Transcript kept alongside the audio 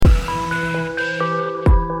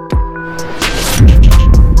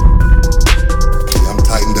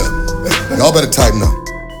Y'all better tighten up.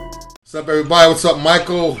 What's up, everybody? What's up,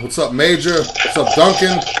 Michael? What's up, Major? What's up,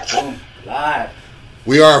 Duncan? Boom. Live.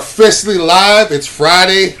 We are officially live. It's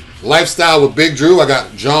Friday. Lifestyle with Big Drew. I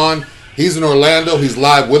got John. He's in Orlando. He's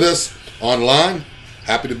live with us online.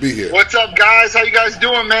 Happy to be here. What's up, guys? How you guys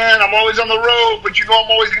doing, man? I'm always on the road, but you know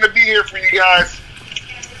I'm always going to be here for you guys.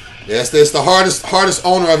 Yes, it's the hardest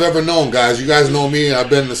owner I've ever known, guys. You guys know me. I've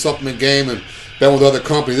been in the supplement game and been with other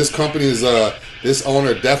companies. This company is this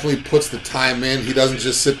owner definitely puts the time in. He doesn't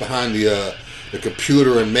just sit behind the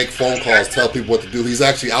computer and make phone calls, tell people what to do. He's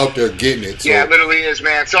actually out there getting it. So. Yeah, it literally is,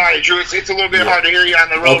 man. Sorry, Drew. It's a little bit hard to hear you on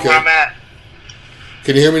the road where I'm at.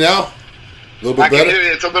 Can you hear me now? A little bit better? I can hear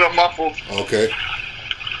you. It's a little muffled. Okay.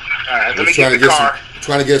 All right, let me get the car.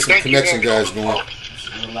 Trying to get some connection, guys, going.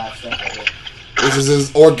 Oh. This is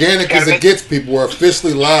as organic as it gets, people. We're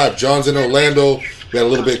officially live. John's in Orlando. We had a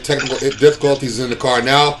little bit of technical difficulties in the car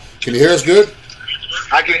now. Can you hear us good?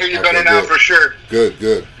 I can hear you better now for sure.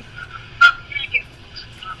 Good.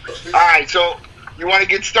 All right, so you want to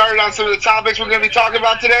get started on some of the topics we're going to be talking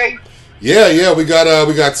about today? Yeah. We got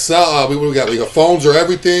phones or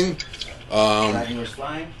everything. Driving versus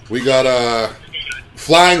flying. We got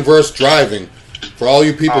flying versus driving. For all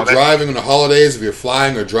you people driving in the holidays, if you're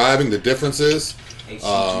flying or driving, the difference is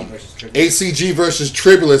ACG versus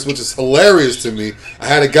Tribulus, which is hilarious to me. I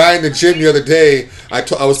had a guy in the gym the other day. I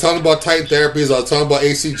was telling him about Titan Therapies. I was telling him about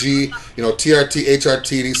ACG, TRT,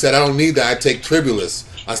 HRT, and he said, I don't need that. I take Tribulus.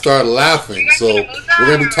 I started laughing. So we're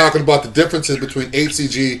going to be talking about the differences between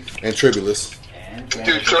HCG and Tribulus.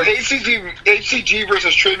 Dude, so HCG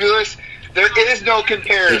versus Tribulus, there is no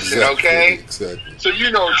comparison, okay? Exactly. So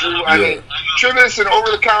Drew, I mean, Tribulus is an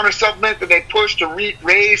over-the-counter supplement that they push to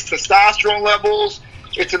raise testosterone levels.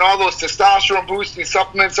 It's in all those testosterone-boosting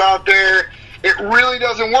supplements out there. It really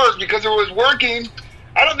doesn't work because if it was working,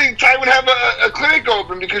 I don't think Ty would have a clinic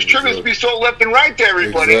open because Tribulus would be sold left and right to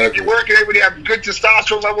everybody. If you're working, everybody have good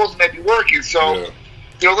testosterone levels and they'd be working. So,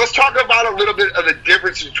 let's talk about a little bit of the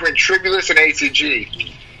difference between Tribulus and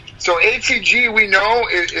HCG. So HCG, we know,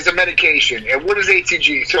 is a medication. And what is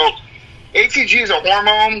HCG? So HCG is a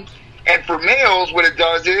hormone, and for males, what it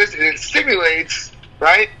does is it stimulates,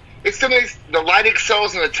 right? It stimulates the Leydig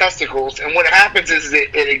cells in the testicles, and what happens is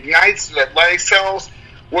it ignites the Leydig cells,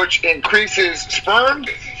 which increases sperm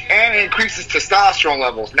and increases testosterone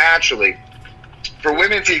levels naturally. For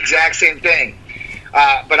women, it's the exact same thing,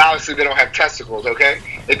 but obviously they don't have testicles, okay?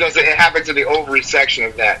 It happens in the ovary section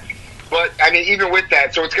of that. But, I mean, even with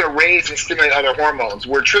that, so it's going to raise and stimulate other hormones,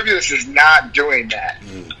 where Tribulus is not doing that.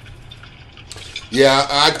 Yeah,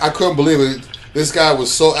 I couldn't believe it. This guy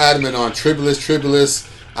was so adamant on Tribulus.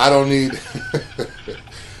 I don't need...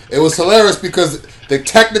 It was hilarious because the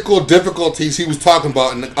technical difficulties he was talking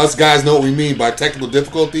about, and us guys know what we mean by technical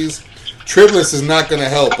difficulties, Tribulus is not going to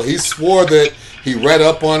help. But he swore that he read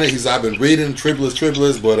up on it. I've been reading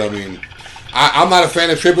Tribulus, but I mean... I'm not a fan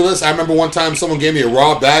of Tribulus. I remember one time someone gave me a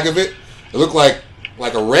raw bag of it. It looked like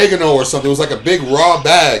oregano or something. It was like a big raw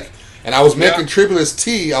bag. And I was making Tribulus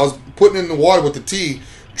tea. I was putting it in the water with the tea,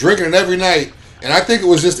 drinking it every night. And I think it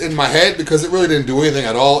was just in my head because it really didn't do anything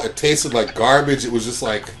at all. It tasted like garbage. It was just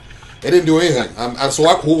like, it didn't do anything.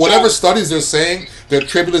 Whatever studies they're saying that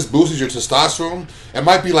Tribulus boosts your testosterone, it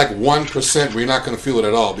might be like 1% where you're not going to feel it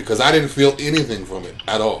at all because I didn't feel anything from it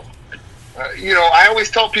at all. I always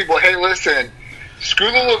tell people, hey, listen, screw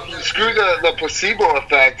the placebo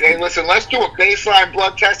effect. Hey, listen, let's do a baseline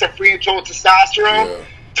blood test of free and total testosterone. Yeah.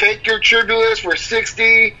 Take your Tribulus for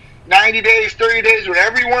 60, 90 days, 30 days,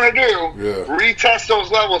 whatever you want to do. Yeah. Retest those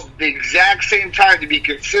levels at the exact same time to be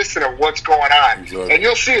consistent of what's going on. Exactly. And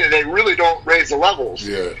you'll see that they really don't raise the levels.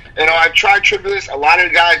 Yeah. I've tried Tribulus. A lot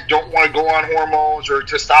of guys don't want to go on hormones or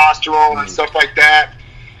testosterone and stuff like that.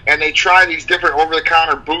 And they try these different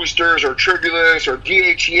over-the-counter boosters or Tribulus or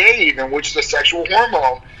DHEA even, which is a sexual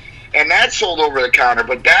hormone. And that's sold over-the-counter,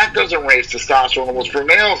 but that doesn't raise testosterone levels for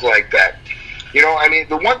males like that.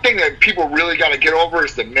 The one thing that people really got to get over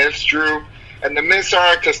is the myths, Drew. And the myths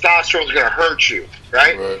are testosterone is going to hurt you,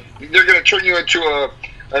 right? They're going to turn you into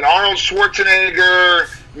an Arnold Schwarzenegger,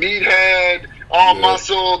 meathead, all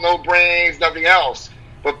muscle, no brains, nothing else.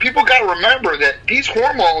 But people got to remember that these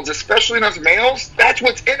hormones, especially in us males, that's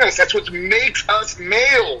what's in us. That's what makes us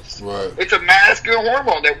males. Right. It's a masculine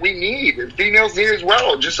hormone that we need, and females need as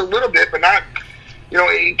well, just a little bit, but not.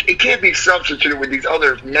 It can't be substituted with these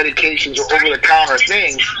other medications or over-the-counter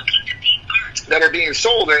things that are being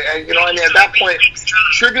sold. And at that point,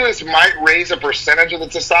 Tribulus might raise a percentage of the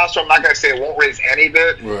testosterone. I'm not going to say it won't raise any of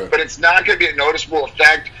it, but it's not going to be a noticeable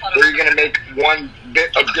effect where you're going to make one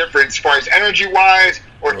bit of difference as far as energy-wise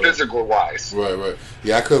or physical wise. Right.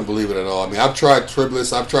 Yeah, I couldn't believe it at all. I mean, I've tried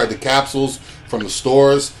Tribulus. I've tried the capsules from the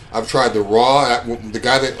stores. I've tried the raw. The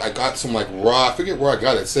guy that I got some like raw. I forget where I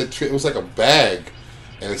got it. It said it was like a bag,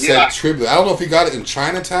 and it said Tribulus. I don't know if he got it in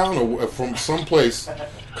Chinatown or from someplace,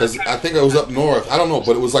 because I think it was up north. I don't know,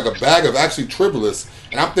 but it was like a bag of actually Tribulus.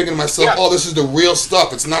 And I'm thinking to myself, oh, this is the real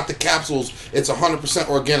stuff. It's not the capsules. It's 100%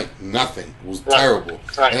 organic. Nothing. It was terrible.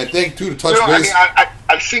 Right. And I think, too, to touch base... I mean,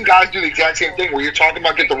 I've seen guys do the exact same thing where you're talking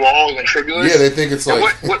about get the raw and Tribulus. Yeah, they think it's like...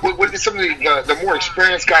 What did some of the more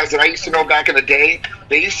experienced guys that I used to know back in the day,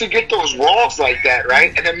 they used to get those raws like that,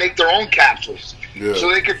 right? And then make their own capsules. Yeah.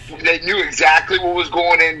 So they knew exactly what was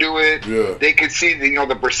going into it. Yeah. They could see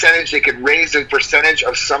the percentage. They could raise the percentage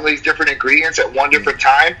of some of these different ingredients at one different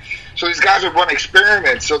time. So these guys would run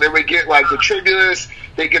experiments. So they would get like the Tribulus,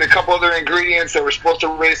 they get a couple other ingredients that were supposed to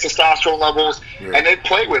raise testosterone levels, and they'd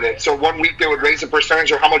play with it. So 1 week they would raise the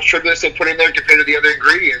percentage of how much Tribulus they put in there compared to the other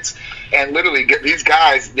ingredients, and literally get these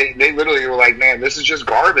guys. They literally were like, man, this is just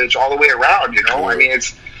garbage all the way around. I mean,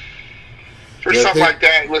 it's. For something like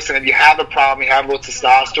that, listen, if you have a problem, you have low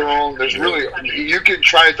testosterone, there's really, you can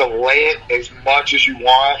try to delay it as much as you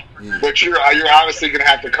want, but you're obviously going to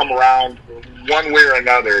have to come around one way or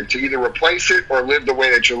another to either replace it or live the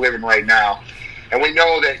way that you're living right now. And we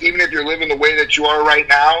know that even if you're living the way that you are right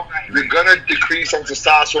now, you're going to decrease on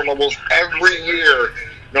testosterone levels every year,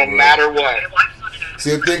 no matter what.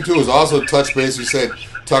 See, the thing, too, is also touch base, you said,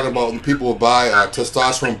 talking about when people will buy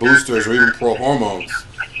testosterone boosters or even pro hormones.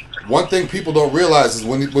 One thing people don't realize is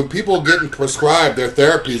when people are getting prescribed their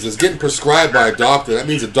therapies, it's getting prescribed by a doctor. That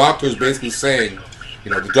means the doctor is basically saying,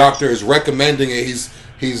 the doctor is recommending it.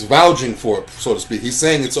 He's vouching for it, so to speak. He's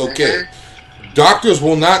saying it's okay. Doctors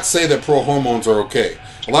will not say that pro hormones are okay.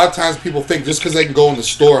 A lot of times people think just because they can go in the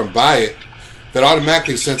store and buy it, that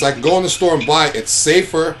automatically, since I can go in the store and buy it, it's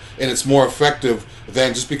safer and it's more effective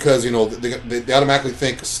than just because, they automatically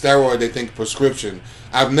think steroid, they think prescription.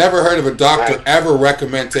 I've never heard of a doctor ever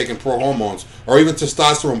recommend taking pro hormones or even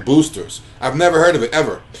testosterone boosters. I've never heard of it,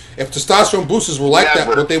 ever. If testosterone boosters were like that,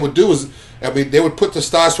 what they would do is, they would put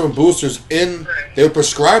testosterone boosters in, they would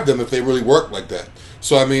prescribe them if they really worked like that.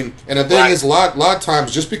 So, and the thing is, a lot of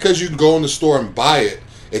times, just because you can go in the store and buy it,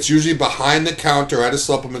 it's usually behind the counter at a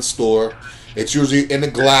supplement store. It's usually in a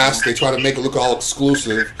glass. They try to make it look all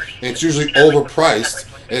exclusive. And it's usually overpriced.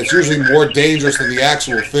 And it's usually more dangerous than the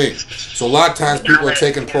actual thing. So a lot of times people are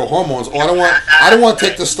taking pro hormones. Oh, I don't want to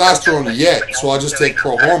take testosterone yet, so I'll just take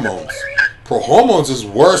pro hormones. Pro hormones is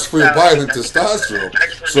worse for your body than testosterone.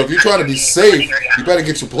 So if you're trying to be safe, you better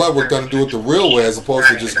get your blood work done and do it the real way as opposed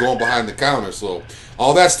to just going behind the counter. So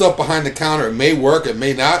all that stuff behind the counter, it may work, it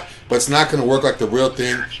may not, but it's not going to work like the real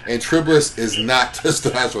thing. And Tribulus is not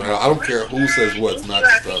testosterone. I don't care who says what, it's not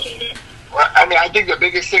testosterone. Well, I think the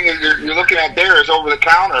biggest thing is you're looking at there is over the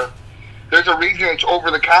counter. There's a reason it's over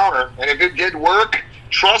the counter. And if it did work,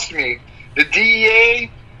 trust me, the DEA,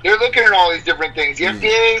 they're looking at all these different things. The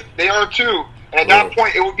FDA, they are too. And at that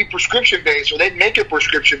point, it would be prescription-based, or they'd make it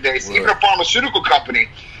prescription-based. Even a pharmaceutical company,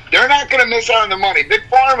 they're not going to miss out on the money. Big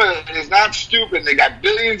Pharma is not stupid. They got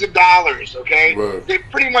billions of dollars, okay? They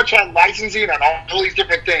pretty much have licensing on all these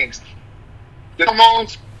different things. The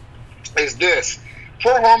hormones is this.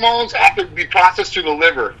 Pro hormones have to be processed through the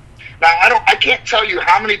liver. Now, I can't tell you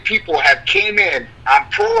how many people have came in on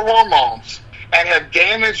pro hormones and have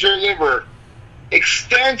damaged their liver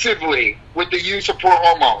extensively with the use of pro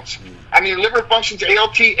hormones. Liver functions,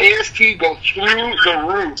 ALT, AST go through the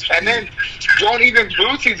roof. And then don't even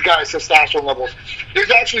boost these guys' testosterone levels. There's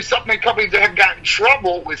actually supplement companies that have gotten in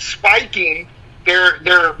trouble with spiking their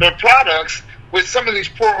products with some of these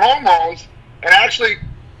pro hormones. And actually,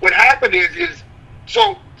 what happened is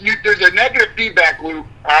so there's a negative feedback loop,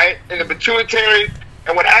 all right, in the pituitary.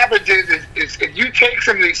 And what happens is if you take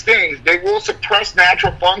some of these things, they will suppress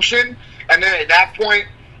natural function. And then at that point,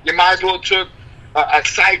 you might as well took a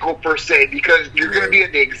cycle per se, because you're going to be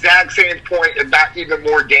at the exact same point, if not even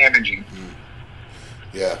more damaging.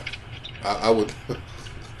 Yeah, I would.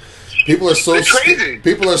 People are so crazy.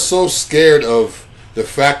 People are so scared of the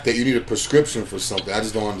fact that you need a prescription for something. I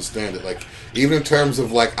just don't understand it. Like, even in terms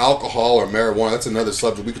of like alcohol or marijuana, that's another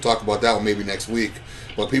subject. We could talk about that one maybe next week.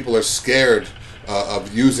 But people are scared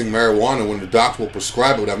of using marijuana when the doctor will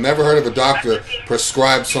prescribe it. But I've never heard of a doctor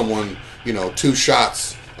prescribe someone, 2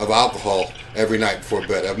 shots of alcohol every night before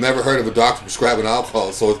bed. I've never heard of a doctor prescribing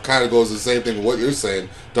alcohol. So it kind of goes the same thing with what you're saying.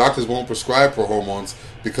 Doctors won't prescribe pro hormones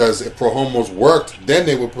because if pro hormones worked, then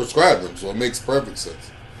they would prescribe them. So it makes perfect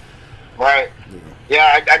sense. Right.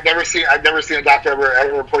 Yeah, I've never seen a doctor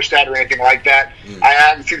ever push that or anything like that. I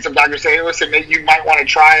haven't seen some doctors say, hey, listen, maybe you might want to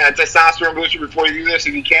try a testosterone booster before you do this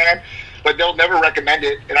if you can. but they'll never recommend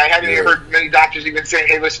it. And I haven't even heard many doctors even saying,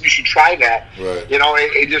 hey, listen, you should try that. Right. You know,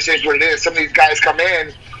 it just is what it is. Some of these guys come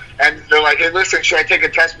in, and they're like, hey, listen, should I take a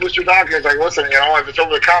test booster, doc? And it's like, listen, you know, if it's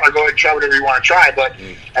over the counter, go ahead and try whatever you want to try. But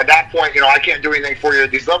at that point, you know, I can't do anything for you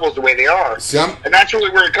at these levels the way they are. And that's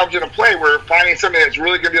really where it comes into play. We're finding something that's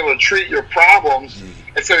really going to be able to treat your problems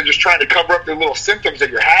instead of just trying to cover up the little symptoms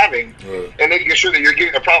that you're having and making sure that you're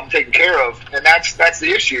getting the problem taken care of. And that's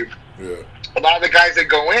the issue. Yeah. A lot of the guys that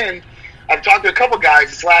go in, I've talked to a couple guys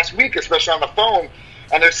this last week, especially on the phone,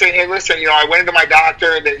 and they're saying, hey, listen, you know, I went into my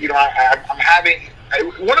doctor that, you know, I'm having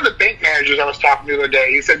one of the bank managers I was talking to the other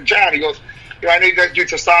day, he said, John, he goes, you know, I know you guys do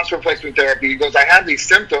testosterone replacement therapy. He goes, I have these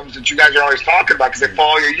symptoms that you guys are always talking about because they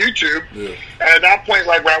follow your YouTube. Yeah. And at that point,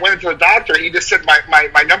 like when I went into the doctor, he just said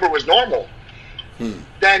my number was normal.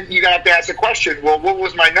 Then you got to ask the question, well, what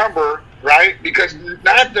was my number, right? Because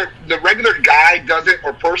not the regular guy doesn't,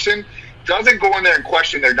 or person doesn't go in there and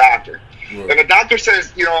question their doctor. Right. And the doctor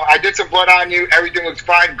says, you know, I did some blood on you, everything looks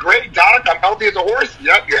fine. Great, doc, I'm healthy as a horse.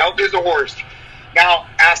 Yep, you're healthy as a horse. Now,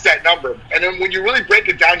 ask that number. And then when you really break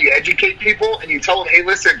it down, you educate people and you tell them, hey,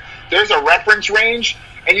 listen, there's a reference range.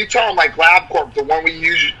 And you tell them, like LabCorp, the one we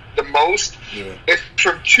use the most, it's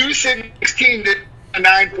from 216 to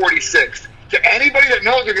 946. To anybody that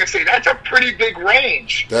knows, they're going to say, that's a pretty big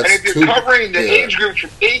range. And if you're covering the age group from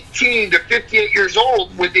 18 to 58 years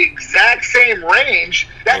old with the exact same range,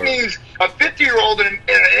 that means a 50-year-old and an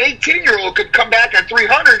 18-year-old could come back at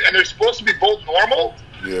 300 and they're supposed to be both normal.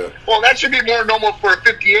 Yeah. Well, that should be more normal for a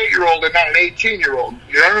 58-year-old and not an 18-year-old.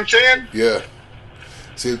 You know what I'm saying? Yeah.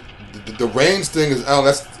 See, the range thing is,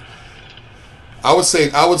 I would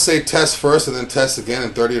say test first and then test again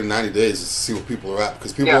in 30 to 90 days to see where people are at.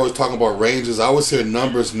 Because people are always talking about ranges. I always hear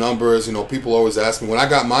numbers. You know, people always ask me. When I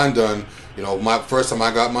got mine done, you know, my first time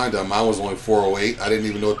I got mine done, mine was only 408. I didn't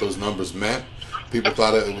even know what those numbers meant. People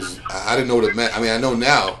thought it was, I didn't know what it meant. I mean, I know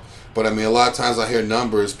now. But, I mean, a lot of times I hear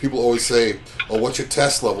numbers. People always say, oh, what's your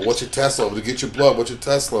test level? What's your test level? To get your blood, what's your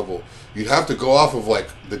test level? You'd have to go off of, like,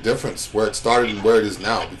 the difference, where it started and where it is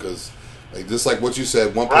now. Because, like, just like what you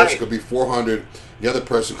said, one person could be 400, the other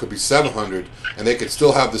person could be 700, and they could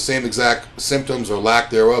still have the same exact symptoms or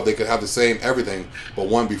lack thereof. They could have the same everything, but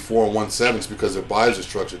one be 4 and 1 7s because their bodies are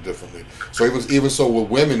structured differently. So even so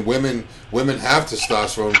with women have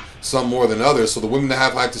testosterone, some more than others. So the women that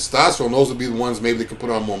have high testosterone, those would be the ones maybe they can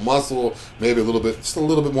put on more muscle, maybe just a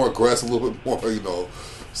little bit more aggressive, a little bit more, you know.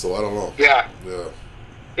 So I don't know. Yeah,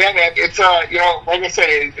 man. It's you know, like I said,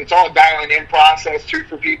 it's all a dialing in process too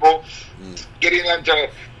for people, getting them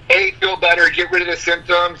to feel better, get rid of the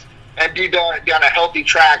symptoms, and be down a healthy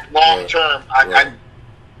track long term. I'm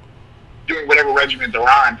doing whatever regimen they're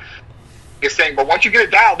on. You're saying, but once you get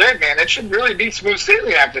it dialed in, man, it should really be smooth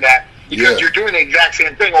sailing after that because you're doing the exact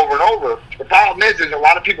same thing over and over. The problem is a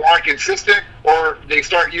lot of people aren't consistent, or they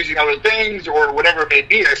start using other things, or whatever it may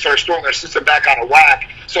be. They start throwing their system back out of whack.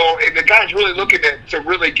 So if the guy's really looking to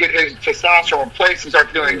really get his testosterone in place and start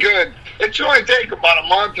feeling good, it should only take about a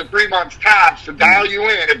month to 3 months tops to dial you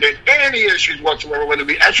in. If there's any issues whatsoever, whether it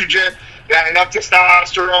be estrogen, got enough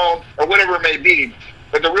testosterone, or whatever it may be.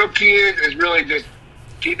 But the real key is really just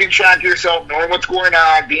keeping track of yourself, knowing what's going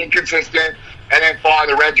on, being consistent, and then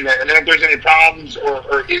following the regimen. And then if there's any problems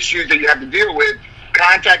or issues that you have to deal with,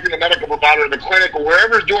 contacting the medical provider, the clinic, or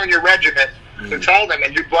wherever's doing your regimen to tell them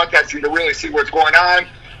and do blood testing to really see what's going on,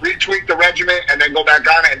 retweak the regimen, and then go back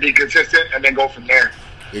on it and be consistent, and then go from there.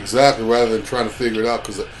 Exactly, rather than trying to figure it out,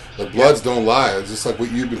 because the bloods don't lie. It's just like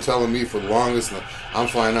what you've been telling me for the longest, and I'm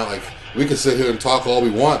finding out, like, we can sit here and talk all we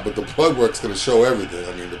want, but the blood work's going to show everything.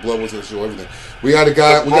 I mean, the blood work's going to show everything. We got a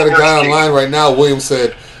guy online right now. William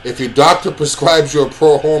said, if your doctor prescribes you a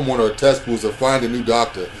pro-hormone or a test booster, find a new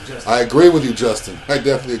doctor. Justin. I agree with you, Justin. I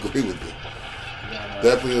definitely agree with you.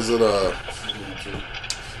 Definitely is it.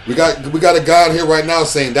 We got a guy on here right now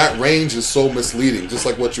saying that range is so misleading, just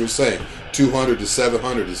like what you were saying. 200 to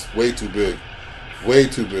 700 is way too big. Way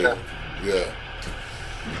too big. Yeah.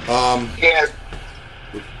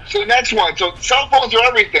 So the next one. So cell phones are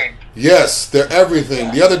everything. Yes, they're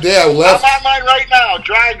everything. The other day I left. I'm on mine right now,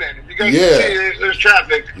 driving. You guys can see there's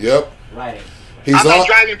traffic. Yep. Right. I'm not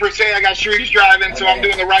driving per se. I got Shree's driving, so I'm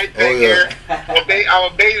doing the right thing here.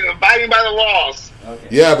 I'm abiding by the laws. Okay.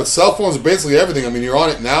 Yeah, but cell phones are basically everything. I mean, you're on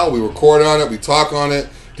it now. We record on it. We talk on it.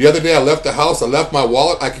 The other day I left the house. I left my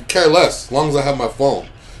wallet. I could care less as long as I have my phone.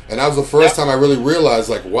 And that was the first time I really realized,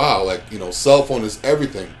 like, wow, like, you know, cell phone is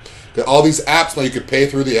everything. All these apps now, you can pay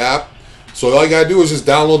through the app. So all you gotta do is just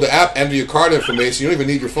download the app, enter your card information. You don't even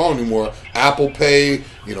need your phone anymore. Apple Pay,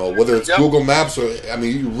 you know, whether it's Google Maps or, I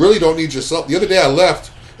mean, you really don't need your cell. The other day I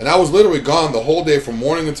left, and I was literally gone the whole day from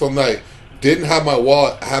morning until night. didn't have my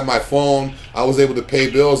wallet, had my phone, I was able to pay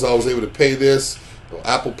bills. I was able to pay this,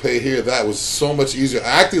 Apple Pay here. That was so much easier.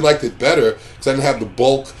 I actually liked it better because I didn't have the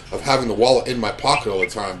bulk of having the wallet in my pocket all the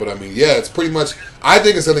time. But I mean, yeah, it's pretty much. I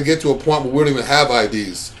think it's going to get to a point where we don't even have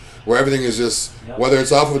IDs, where everything is just whether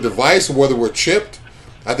it's off of a device or whether we're chipped.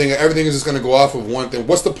 I think everything is just going to go off of one thing.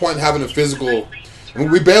 What's the point in having a physical? I mean,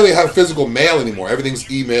 we barely have physical mail anymore. Everything's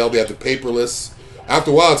email. We have the paperless.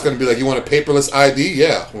 After a while, it's going to be like, you want a paperless ID?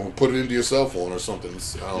 Yeah, we'll put it into your cell phone or something.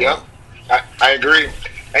 Yep, I agree.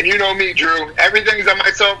 And you know me, Drew. Everything's on my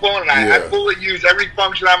cell phone, and I fully use every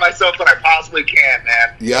function on my cell phone I possibly can,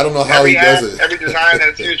 man. Yeah, I don't know how he does it. Every design that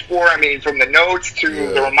it's used for. I mean, from the notes to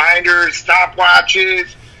the reminders,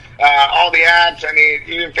 stopwatches, all the apps. I mean,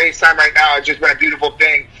 even FaceTime right now has just been a beautiful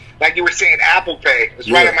thing. Like you were saying, Apple Pay. It's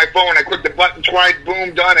right on my phone. I click the button twice,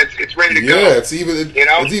 boom, done. It's ready to go. Yeah,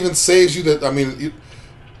 it even saves you the. I mean,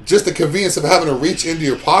 just the convenience of having to reach into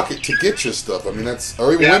your pocket to get your stuff. I mean, that's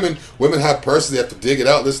or even women have purses. They have to dig it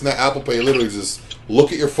out. Listen to Apple Pay. Literally, just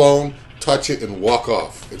look at your phone, touch it, and walk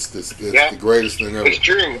off. It's the greatest thing ever. It's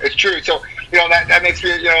true. So that makes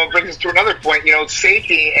me brings us to another point.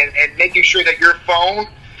 Safety and making sure that your phone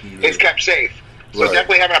is kept safe. So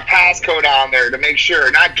definitely having a passcode on there to make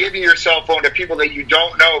sure, not giving your cell phone to people that you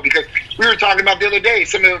don't know. Because we were talking about the other day,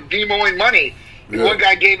 some of them demoing money. Yeah. One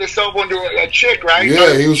guy gave his cell phone to a chick, right? Yeah,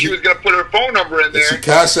 so she was going to put her phone number in there. She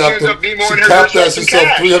capped that herself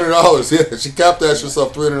 $300. Yeah, she capped that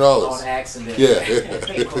herself $300 on accident. Yeah,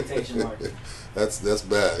 quotation marks. That's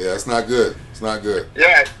bad. Yeah, it's not good. It's not good.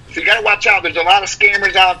 Yeah, so you got to watch out. There's a lot of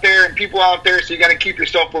scammers out there and people out there, so you got to keep your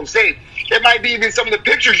cell phone safe. It might be even some of the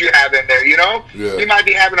pictures you have in there, Yeah. You might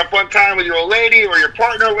be having a fun time with your old lady or your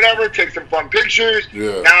partner or whatever, take some fun pictures.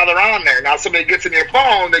 Yeah. Now they're on there. Now somebody gets in your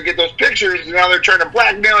phone, they get those pictures, and now they're trying to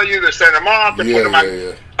blackmail you, they're sending them off, they're putting them on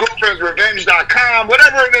girlfriendsrevenge.com,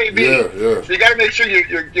 whatever it may be. Yeah. So you got to make sure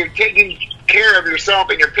you're taking care of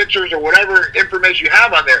yourself and your pictures or whatever information you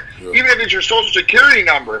have on there, even if it's your social security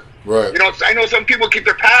number. Right. I know some people keep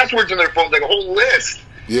their passwords on their phones, like a whole list.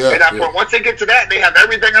 Yeah. And once they get to that, they have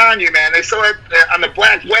everything on you, man. They sell it on the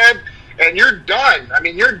black web, and you're done. I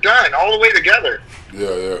mean, you're done all the way together.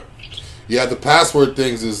 Yeah. The password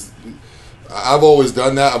things is, I've always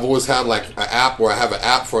done that. I've always had like an app where I have an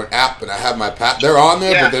app for an app, and I have my they're on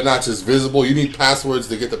there, but they're not just visible. You need passwords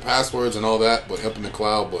to get the passwords and all that, but up in the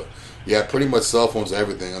cloud. But yeah, pretty much cell phones,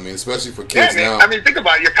 everything. I mean, especially for kids now. I mean, think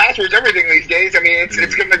about it. Your passwords, everything these days. I mean,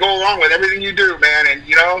 it's going to go along with everything you do, man. And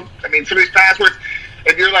I mean, some of these passwords.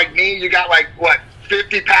 If you're like me, you got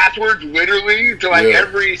 50 passwords literally to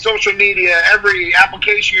every social media, every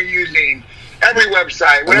application you're using, every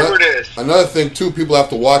website, whatever it is. Another thing too, people have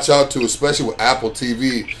to watch out to, especially with Apple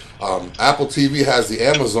TV. Apple TV has the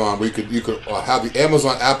Amazon where you could have the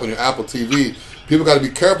Amazon app on your Apple TV. People got to be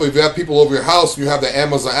careful if you have people over your house and you have the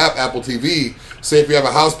Amazon app, Apple TV. Say if you have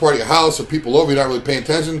a house party at your house or people over, you're not really paying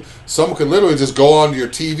attention, someone could literally just go onto your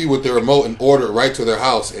TV with their remote and order it right to their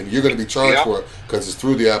house, and you're going to be charged for it because it's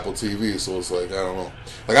through the Apple TV. So it's like, I don't know.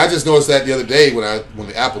 Like I just noticed that the other day when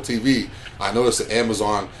the Apple TV, I noticed the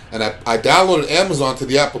Amazon, and I downloaded Amazon to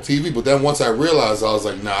the Apple TV, but then once I realized, I was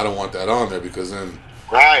like, nah, I don't want that on there because then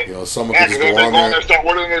someone can just go on there and start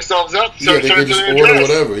ordering themselves up. So they can just order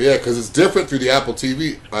whatever. Yeah, because it's different through the Apple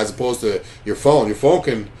TV as opposed to your phone. Your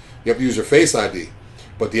phone you have to use your Face ID.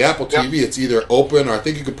 But the Apple TV, it's either open or I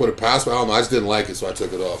think you could put a password. I don't know. I just didn't like it, so I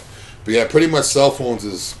took it off. But yeah, pretty much cell phones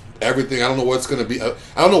is everything. I don't know what's going to be. I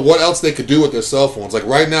don't know what else they could do with their cell phones. Like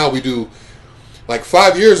right now, we do. Like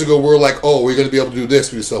 5 years ago, we were like, oh, we're going to be able to do this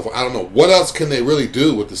with your cell phone. I don't know. What else can they really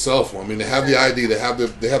do with the cell phone? I mean, they have the ID, they have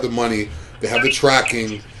the money, they have the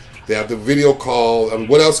tracking. They have the video call. I mean,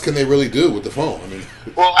 what else can they really do with the phone?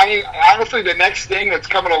 Well, honestly, the next thing that's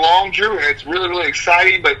coming along, Drew, and it's really, really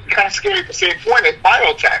exciting, but kind of scary at the same point, is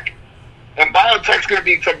biotech. And biotech's going to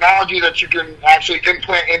be technology that you can actually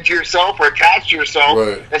implant into yourself or attach to yourself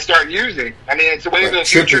and start using. I mean, it's the way of the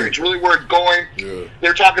future. It's really where it's going. Yeah.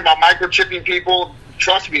 They're talking about microchipping people.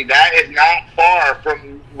 Trust me, that is not far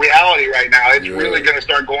from reality right now. It's really going to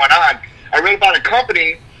start going on. I read about a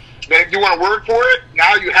company that if you want to work for it,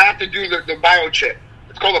 now you have to do the biochip.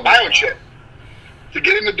 It's called a biochip. To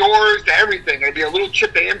get in the doors, to everything. It'll be a little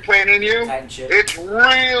chip they implant in you. It's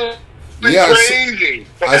real crazy.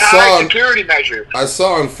 But it's a high security measure. I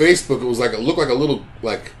saw on Facebook, it looked like a little,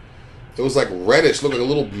 it was like reddish, looked like a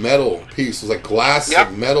little metal piece. It was like glass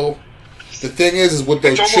and metal. The thing is with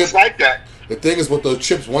those chips. It's almost like that. The thing is with those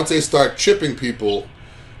chips, once they start chipping people,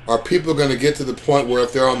 are people going to get to the point where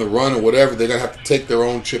if they're on the run or whatever, they're going to have to take their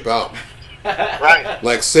own chip out? Right.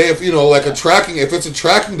 Like say if it's a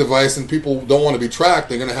tracking device and people don't want to be tracked,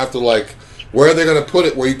 they're going to have to where are they going to put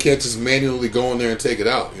it where you can't just manually go in there and take it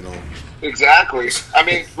out? You know. Exactly. I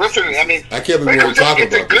mean, listen. I mean, I can't believe we're talking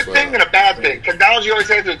about this. It's a good thing and a bad thing. Technology always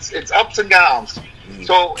has its ups and downs.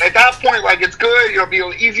 So at that point, like, it's good. It'll be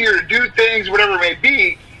easier to do things, whatever it may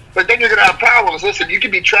be. But then you're going to have problems. Listen, you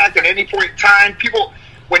can be tracked at any point in time. People,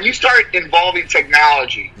 when you start involving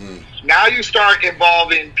technology, now you start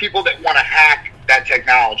involving people that want to hack that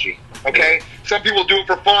technology. Okay? Some people do it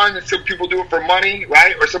for fun, and some people do it for money,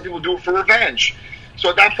 right? Or some people do it for revenge. So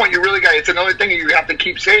at that point, you really got, it's another thing you have to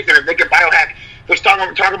keep safe. And if they can biohack, they're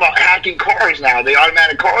talking about hacking cars now. They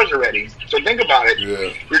automatic cars already. So think about it.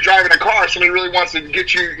 Yeah. You're driving a car, somebody really wants to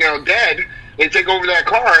get you, dead. They take over that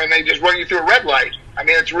car and they just run you through a red light. I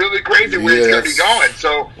mean, it's really crazy where it's going to be going.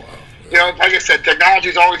 So, like I said, technology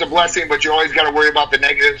is always a blessing, but you always got to worry about the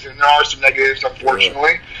negatives, and there are some negatives,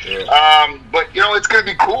 unfortunately. Yeah. But, it's going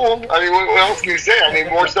to be cool. I mean, what else can you say? I mean,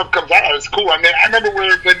 more stuff comes out. It's cool. I mean, I remember when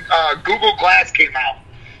Google Glass came out.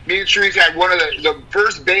 Me and Sharice had one of the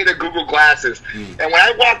first beta Google Glasses. And when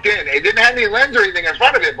I walked in, it didn't have any lens or anything in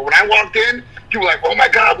front of it, but when I walked in, people were like, oh my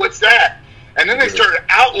God, what's that? And then they started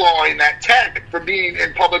outlawing that tech from being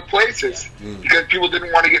in public places because people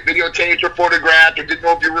didn't want to get videotaped or photographed or didn't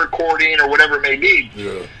know if you were recording or whatever it may be.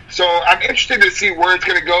 Yeah. So I'm interested to see where it's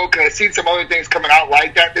going to go because I've seen some other things coming out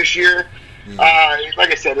like that this year.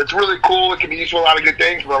 Like I said, it's really cool. It can be used for a lot of good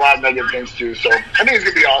things, but a lot of negative things too. So I think it's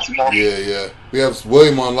going to be awesome, though. Yeah. We have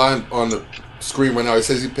William online on the screen right now. He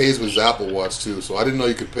says he pays with his Apple Watch too. So I didn't know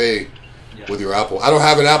you could pay with your Apple. I don't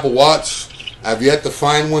have an Apple Watch. I've yet to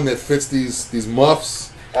find one that fits these muffs,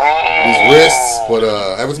 these wrists. But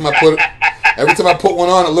every time I put one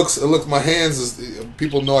on, it looks my hands.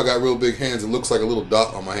 People know I got real big hands. It looks like a little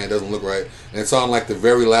dot on my hand. It doesn't look right, and it's on like the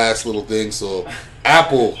very last little thing. So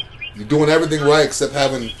Apple, you're doing everything right except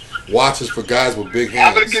having watches for guys with big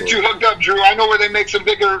hands. I'm gonna get you hooked up, Drew. I know where they make some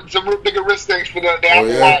bigger wrist things for the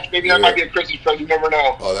Apple Watch. Maybe that might be a Christmas present. You never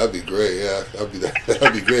know. Oh, that'd be great. Yeah,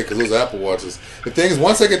 that'd be great because those Apple Watches. The thing is,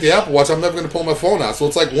 once I get the Apple Watch, I'm never gonna pull my phone out. So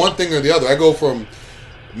it's like one thing or the other. I go from.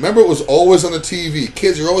 Remember, it was always on the TV.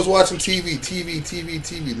 Kids, you're always watching TV.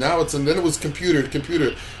 Now then it was computer.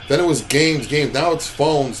 Then it was games. Now it's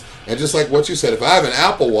phones. And just like what you said, if I have an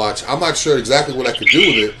Apple Watch, I'm not sure exactly what I could do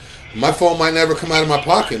with it. My phone might never come out of my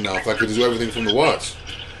pocket now if I could do everything from the watch.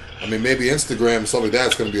 I mean, maybe Instagram and stuff like that,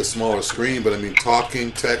 it's going to be a smaller screen, but I mean,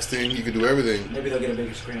 talking, texting, you can do everything. Maybe they'll get a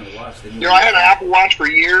bigger screen on the watch. I had an Apple Watch for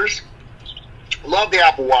years. Love the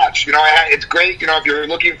Apple Watch. It's great, if you're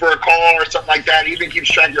looking for a call or something like that. It even keeps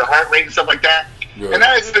track of your heart rate and stuff like that. Right. And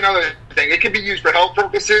that is another thing. It can be used for health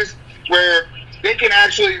purposes where they can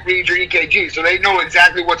actually read your EKG, so they know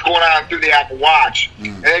exactly what's going on through the Apple Watch,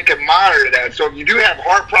 and they can monitor that. So if you do have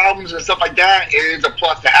heart problems and stuff like that, it is a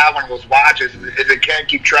plus to have one of those watches, as it can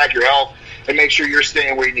keep track of your health and make sure you're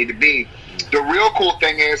staying where you need to be. The real cool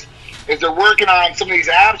thing is they're working on some of these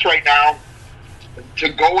apps right now to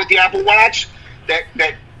go with the Apple Watch that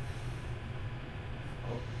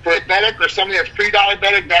for diabetic or something that's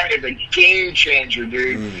pre-diabetic, that is a game changer,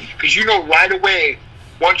 dude. Because right away,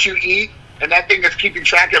 once you eat, and that thing that's keeping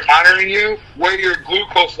track and monitoring you, where your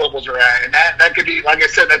glucose levels are at. And that could be, like I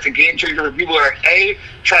said, that's a game changer for people that are,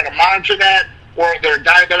 trying to monitor that, or they're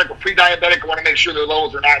diabetic or pre-diabetic and want to make sure their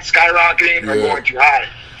levels are not skyrocketing or going too high.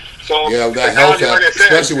 So that health app,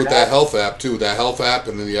 especially with that health app, too. That health app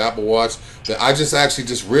and then the Apple Watch. I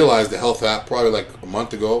just realized the health app probably like a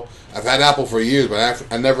month ago. I've had Apple for years, but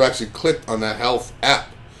I never actually clicked on that health app.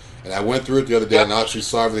 And I went through it the other day and I actually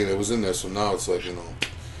saw everything that was in there. So now it's like,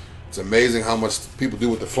 it's amazing how much people do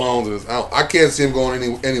with the phones. And I can't see them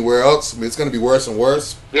going anywhere else. I mean, it's going to be worse and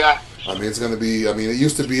worse. Yeah. I mean, it's going to be, it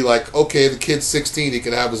used to be like, okay, the kid's 16, he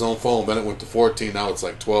could have his own phone. Then it went to 14, now it's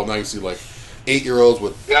like 12. Now you see like 8-year-olds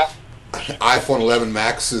with iPhone 11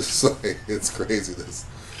 Maxes. It's crazy, this.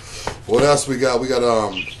 What else we got? We got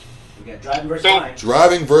driving versus flying.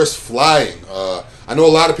 Driving versus flying. I know a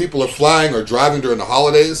lot of people are flying or driving during the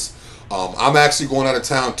holidays. I'm actually going out of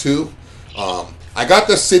town too. I got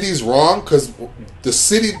the cities wrong because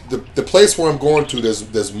the place where I'm going to,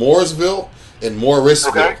 there's Mooresville and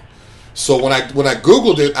Morrisville. Okay. So when I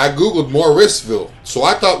Googled it, I Googled Morrisville. So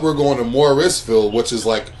I thought we were going to Morrisville, which is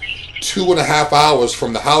like 2.5 hours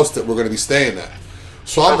from the house that we're going to be staying at.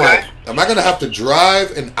 So I'm like, am I going to have to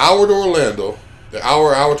drive an hour to Orlando, the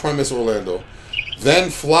hour 20 minutes to Orlando, then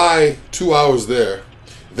fly 2 hours there,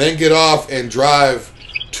 then get off and drive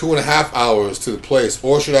 2.5 hours to the place,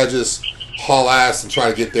 or should I just haul ass and try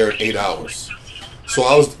to get there in 8 hours?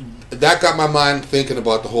 So that got my mind thinking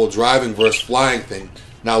about the whole driving versus flying thing.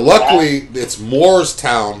 Now, luckily, it's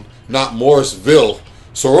Moorestown, not Morrisville.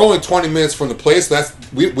 So we're only 20 minutes from the place.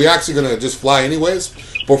 We actually going to just fly anyways.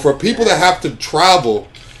 But for people that have to travel,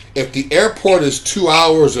 if the airport is 2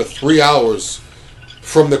 hours or 3 hours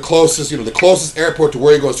from the closest, the closest airport to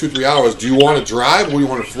where you go is 2-3 hours, do you want to drive or do you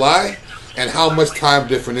want to fly? And how much time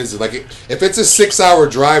difference is it? Like, if it's a 6-hour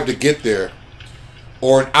drive to get there,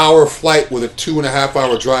 or an hour flight with a 2.5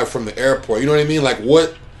 hour drive from the airport, you know what I mean? Like,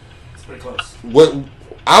 what? It's pretty close. What?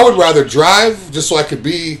 I would rather drive just so I could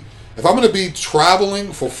be. If I'm going to be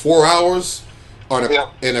traveling for 4 hours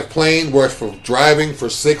in a plane, whereas for driving for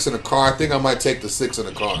 6 in a car, I think I might take the 6 in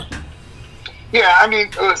a car. Yeah, I mean,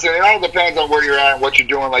 listen, it all depends on where you're at and what you're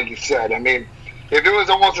doing, like you said. I mean, if it was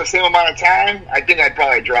almost the same amount of time, I think I'd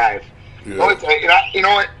probably drive. Yeah. You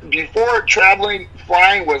know what? Before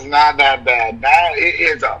flying was not that bad. Now it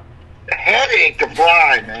is a headache to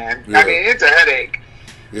fly, man. Yeah. I mean, it's a headache.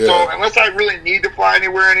 Yeah. So unless I really need to fly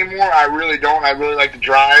anywhere anymore, I really don't. I really like to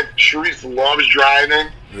drive. Sharice loves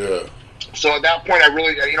driving. Yeah. So at that point, I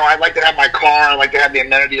really, I'd like to have my car. I like to have the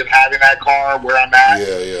amenity of having that car where I'm at.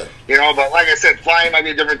 Yeah, yeah. But like I said, flying might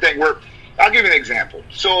be a different thing. I'll give you an example.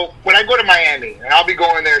 So when I go to Miami, and I'll be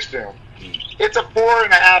going there soon, it's a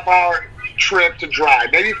 4.5 hour trip to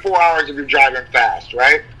drive. Maybe 4 hours if you're driving fast,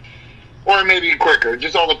 right? Or maybe quicker. It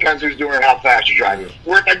just all depends who's doing it, how fast you're driving.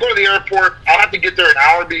 Where if I go to the airport, I'll have to get there an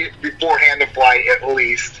hour beforehand the flight at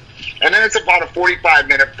least. And then it's about a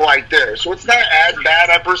 45-minute flight there. So it's not as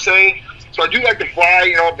bad, per se. So I do like to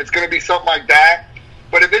fly, if it's going to be something like that.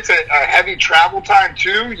 But if it's a heavy travel time,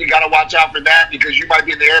 too, you got to watch out for that because you might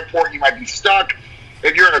be in the airport, you might be stuck.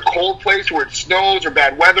 If you're in a cold place where it snows or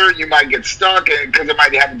bad weather, you might get stuck because it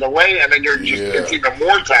might have a delay, and then it's even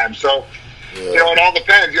more time. So, it all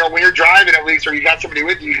depends. When you're driving at least, or you got somebody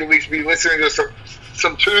with you, you can at least be listening to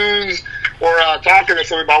some tunes or talking to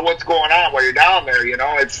somebody about what's going on while you're down there.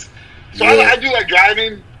 I do like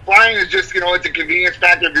driving. Flying is just, it's a convenience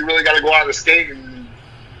factor if you really got to go out of the state and,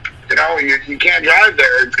 you can't drive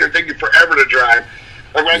there. It's going to take you forever to drive.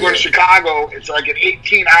 Like when I go to Chicago, it's like an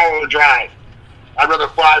 18-hour drive. I'd rather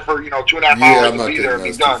fly for, 2.5 hours to be there and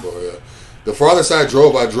be done. The farthest I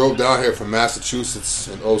drove down here from Massachusetts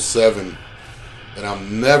in 2007, and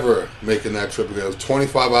I'm never making that trip again. It was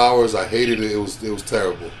 25 hours. I hated it. It was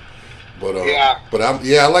terrible. But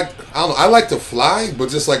I like to fly, but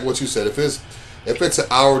just like what you said, if it's an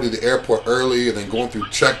hour to the airport early and then going through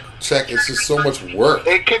check, it's just so much work.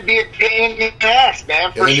 It could be a pain in the ass,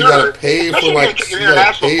 man, for and then sure. You gotta pay for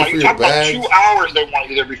your bags. About 2 hours they want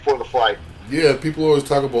you there before the flight. Yeah, people always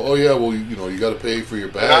talk about, you got to pay for your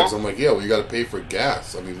bags. I'm like, you got to pay for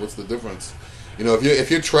gas. I mean, what's the difference?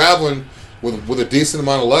 If you're traveling with a decent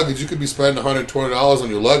amount of luggage, you could be spending $120 on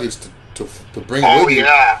your luggage to bring it with you.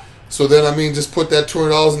 Yeah. So then, just put that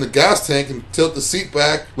 $200 in the gas tank and tilt the seat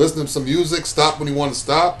back, listen to some music, stop when you want to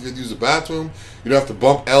stop. You can use the bathroom. You don't have to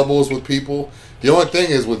bump elbows with people. The only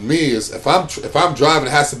thing is with me is if I'm driving,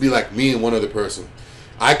 it has to be like me and one other person.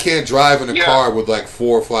 I can't drive in a car with like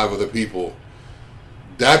 4 or 5 other people.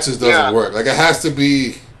 That just doesn't work. Like it has to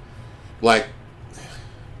be like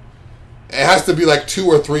 2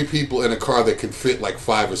 or 3 people in a car that can fit like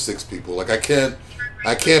 5 or 6 people. Like I can't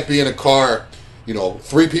be in a car,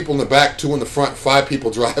 3 people in the back, 2 in the front, 5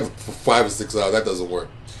 people driving for 5 or 6 hours. That doesn't work.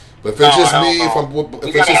 But if it's just me, if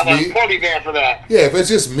it's just me, for that. Yeah, if it's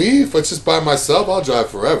just me, if it's just by myself, I'll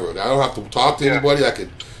drive forever. I don't have to talk to anybody. I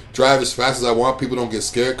could drive as fast as I want. People don't get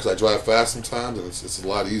scared because I drive fast sometimes, and it's a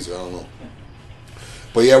lot easier. I don't know.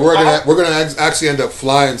 But yeah, we're gonna actually end up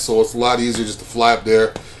flying, so it's a lot easier just to fly up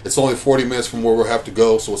there. It's only 40 minutes from where we'll have to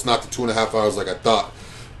go, so it's not the 2.5 hours like I thought.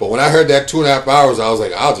 But when I heard that 2.5 hours, I was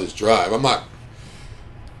like, I'll just drive. I'm not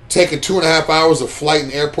taking 2.5 hours of flight in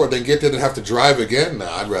the airport, then get there and have to drive again.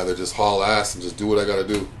 Nah, I'd rather just haul ass and just do what I got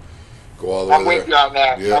to do. Go all the way there. I'm with you on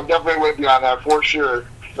that. Yeah. I'm definitely with you on that for sure.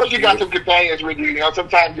 Especially you got some companions with you.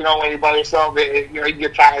 Sometimes when you're by yourself, you can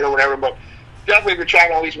get tired or whatever, but definitely if you're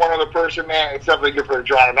trying at least one other person, man, it's definitely good for the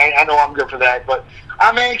drive. I know I'm good for that, but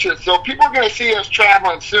I'm anxious. So people are going to see us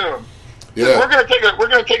traveling soon. Yeah. We're going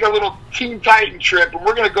to take a little Team Titan trip, and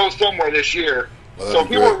we're going to go somewhere this year. Well, so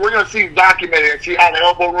we're going to see documented and see how the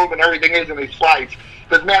elbow room and everything is in these flights.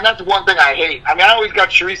 Because, man, that's one thing I hate. I always got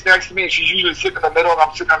Sharice next to me, and she's usually sitting in the middle, and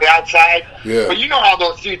I'm sitting on the outside. Yeah. But you know how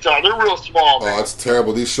those seats are. They're real small, man. Oh, it's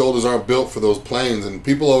terrible. These shoulders aren't built for those planes. And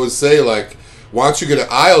people always say, like, why don't you get an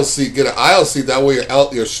aisle seat? Get an aisle seat. That way you're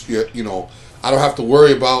I don't have to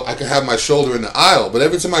worry about, I can have my shoulder in the aisle. But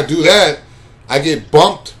every time I do that, I get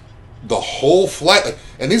bumped the whole flight.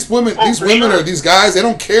 And these women, or these guys, they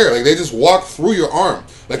don't care. Like, they just walk through your arm.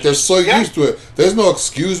 Like, they're so used to it. There's no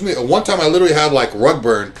excuse me. One time I literally had, like, rug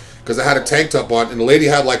burn because I had a tank top on, and the lady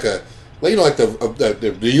had, like, the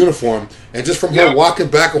uniform. And just from her walking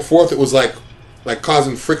back and forth, it was like like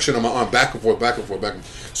causing friction on my arm, back and forth, back and forth, back and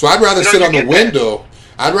forth. So I'd rather sit on the get window.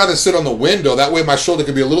 I'd rather sit on the window. That way my shoulder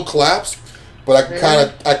can be a little collapsed, but I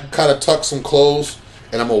can kind of tuck some clothes,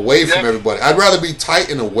 and I'm away from everybody. I'd rather be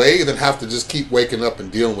tight and away than have to just keep waking up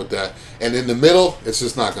and dealing with that. And in the middle, it's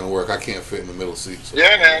just not going to work. I can't fit in the middle seat. So.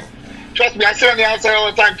 Yeah, man. Trust me, I sit on the outside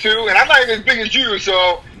all the time too, and I'm not even as big as you,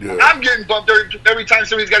 so I'm getting bumped every time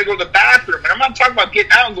somebody's got to go to the bathroom. And I'm not talking about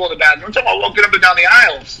getting out and going to the bathroom. I'm talking about walking up and down the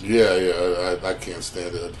aisles. Yeah, I can't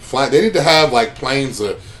stand it. They need to have like planes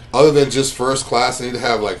other than just first class. They need to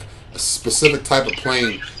have like a specific type of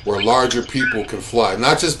plane where larger people can fly,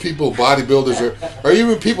 not just people, bodybuilders, or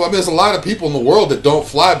even people. I mean, there's a lot of people in the world that don't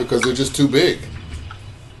fly because they're just too big.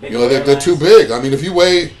 They're too big. I mean, if you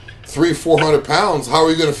weigh 300-400 pounds, how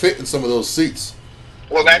are you going to fit in some of those seats?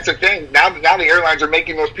 Well, that's the thing. Now the airlines are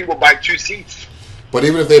making those people buy 2 seats. But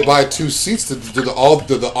even if they buy 2 seats, do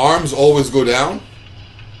the arms always go down?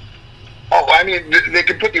 Oh, I mean, they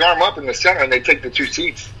could put the arm up in the center and they take the 2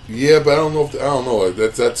 seats. Yeah, but I don't know.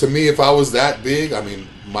 That to me, if I was that big, I mean,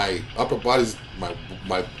 my upper body's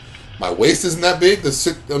my waist isn't that big to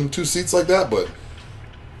sit on 2 seats like that. But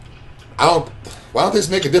why don't they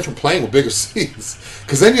just make a different plane with bigger seats?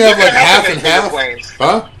 Because then you have like half and half. Planes.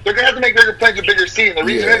 Huh? They're going to have to make bigger planes with bigger seats. And the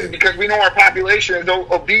reason is because we know our population is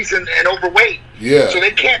obese and overweight. Yeah. So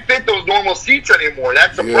they can't fit those normal seats anymore.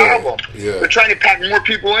 That's the problem. Yeah. They're trying to pack more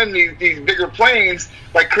people in these bigger planes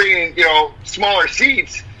by creating, smaller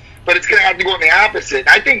seats. But it's going to have to go in the opposite.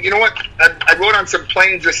 I think, you know what? I rode on some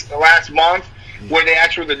planes this last month where they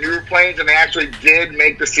actually were the newer planes, and they actually did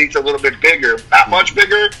make the seats a little bit bigger. Not much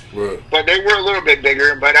bigger, but they were a little bit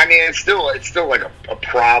bigger. But, I mean, it's still like a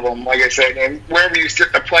problem, like I said. And wherever you sit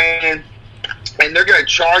in the plane, and they're going to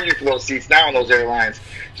charge you for those seats now on those airlines.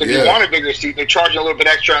 So if you want a bigger seat, they're charging a little bit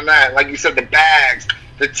extra on that. Like you said, the bags,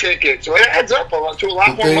 the ticket. So it adds up to a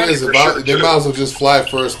lot more money for sure. They might as well just fly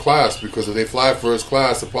first class, because if they fly first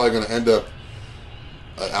class, they're probably going to end up,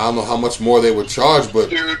 I don't know how much more they would charge,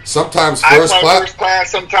 but sometimes first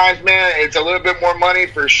class, sometimes, man, it's a little bit more money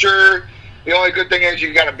for sure. The only good thing is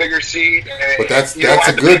you got a bigger seat. But that's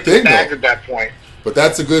a good thing, though. At that point. But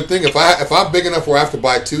that's a good thing. If I'm big enough where I have to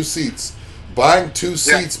buy 2 seats, buying 2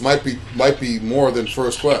 seats might be more than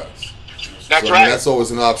first class. That's right. right. I mean, that's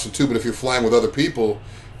always an option too. But if you're flying with other people,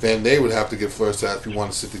 then they would have to get first class if you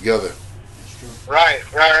want to sit together. Right.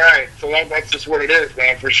 So that's just what it is,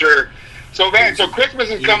 man, for sure. So, man, Christmas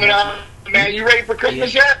is coming up. Man, you ready for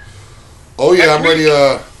Christmas yet? Oh, yeah, I'm ready.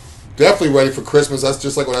 Definitely ready for Christmas. That's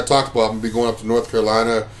just like what I talked about. I'm going to be going up to North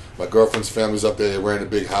Carolina. My girlfriend's family's up there. They're renting a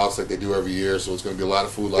big house like they do every year, so it's going to be a lot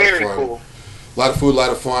of food, a lot of fun. Cool. A lot of food, a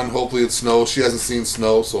lot of fun. Hopefully it snows. She hasn't seen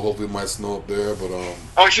snow, so hopefully it might snow up there. But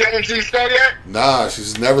oh, she hasn't seen snow yet? Nah,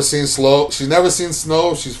 she's never seen snow. She's never seen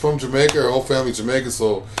snow. She's from Jamaica. Her whole family's Jamaican,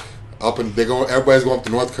 so everybody's going up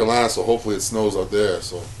to North Carolina, so hopefully it snows up there.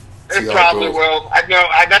 So it probably will. I know.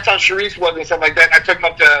 That's how Sharice was and stuff like that. I took them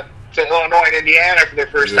up to Illinois and Indiana for the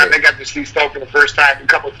first time. They got to see snow for the first time a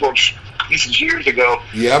couple of years ago.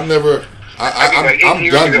 Yeah, I've never. I'm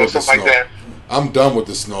done with the snow. Like that. I'm done with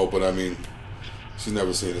the snow, but I mean, she's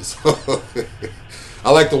never seen it. So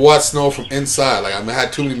I like to watch snow from inside. Like, I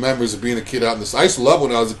had too many memories of being a kid out in this. I used to love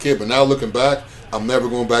when I was a kid, but now looking back, I'm never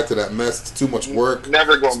going back to that mess. It's too much work.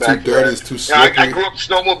 Never going back. It's too dirty. It's too slippery. I grew up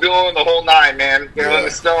snowmobiling the whole 9, man. In the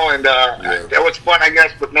snow, and that was fun, I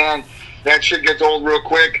guess. But man, that shit gets old real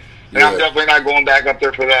quick. And I'm definitely not going back up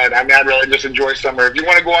there for that. I mean, I'd rather just enjoy summer. If you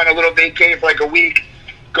want to go on a little vacay for like a week,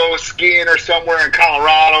 go skiing or somewhere in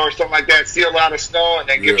Colorado or something like that, see a lot of snow, and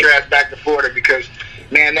then get your ass back to Florida, because,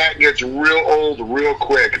 man, that gets real old real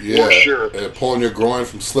quick, for sure. And pulling your groin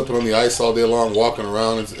from slipping on the ice all day long, walking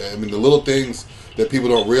around. I mean, the little things that people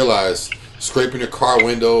don't realize, scraping your car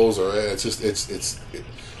windows, or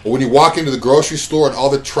when you walk into the grocery store and all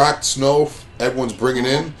the tracked snow everyone's bringing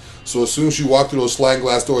in, so as soon as you walk through those sliding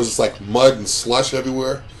glass doors, it's like mud and slush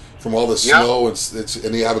everywhere from all the snow,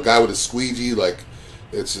 and you have a guy with a squeegee, like,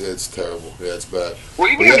 it's terrible. Yeah, it's bad.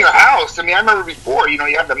 Well, even in your house, I mean, I remember before, you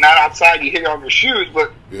have the mat outside, you hit it on your shoes,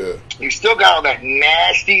 but you still got all that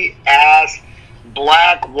nasty ass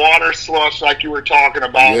black water slush like you were talking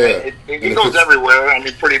about. Yeah. It goes everywhere, I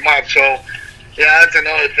mean, pretty much. So, yeah, that's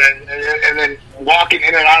another thing. And then walking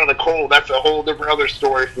in and out of the cold, that's a whole different other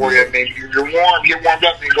story for you. I mean, you're warm, get warmed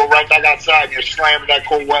up, and you go right back outside, and you're slamming that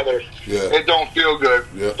cold weather. Yeah. It don't feel good.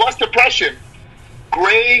 Yeah. Plus depression.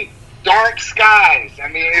 Gray, dark skies. I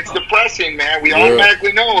mean, it's depressing, man. We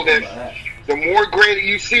automatically know that the more gray that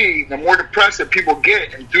you see, the more depressive people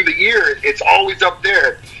get. And through the year, it's always up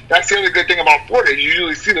there. That's the other good thing about Florida. You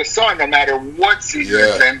usually see the sun no matter what season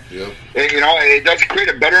it's in. Yep. And, it does create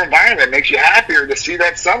a better environment. It makes you happier to see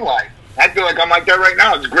that sunlight. I feel like I'm like that right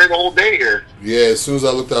now. It's great the whole day here. Yeah, as soon as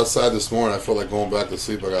I looked outside this morning, I felt like going back to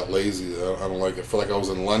sleep. I got lazy. I don't like it. I feel like I was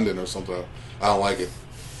in London or something. I don't like it.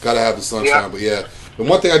 Got to have the sunshine. Yeah. But yeah, the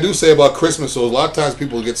one thing I do say about Christmas, so a lot of times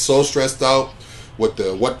people get so stressed out with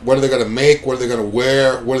what are they going to make, what are they going to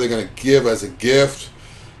wear, what are they going to give as a gift.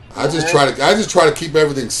 I just try to keep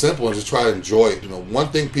everything simple and just try to enjoy it. You know, one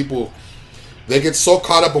thing people, they get so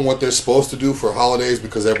caught up on what they're supposed to do for holidays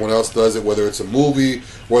because everyone else does it, whether it's a movie,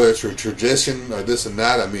 whether it's a tradition or this and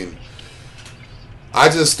that. I mean, I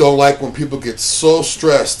just don't like when people get so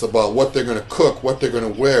stressed about what they're going to cook, what they're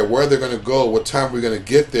going to wear, where they're going to go, what time we're going to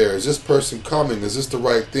get there. Is this person coming? Is this the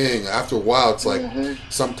right thing? After a while, it's like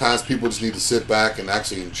sometimes people just need to sit back and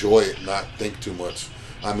actually enjoy it, not think too much.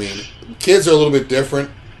 I mean, kids are a little bit different.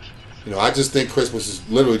 You know, I just think Christmas is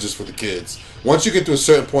literally just for the kids. Once you get to a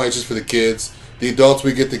certain point, it's just for the kids. The adults,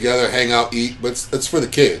 we get together, hang out, eat, but it's for the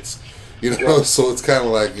kids. You know, so it's kind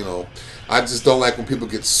of like, you know, I just don't like when people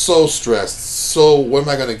get so stressed. So what am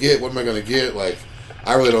I going to get? What am I going to get? Like,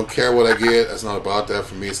 I really don't care what I get. It's not about that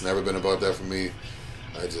for me. It's never been about that for me.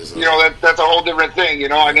 I just, you know, that's a whole different thing. You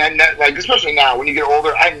know, I mean, like especially now when you get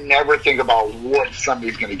older, I never think about what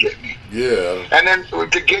somebody's going to get me. Yeah. And then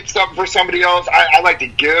to get something for somebody else, I like to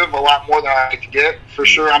give a lot more than I like to get. For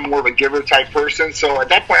sure, I'm more of a giver type person. So at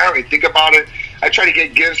that point, I don't really think about it. I try to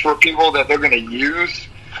get gifts for people that they're going to use.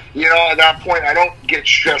 You know, at that point, I don't get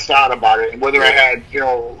stressed out about it. And whether I had, you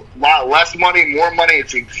know, a lot less money, more money,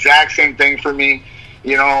 it's the exact same thing for me.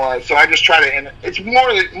 You know, so I just try to, and it's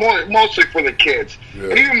mostly for the kids. Yeah.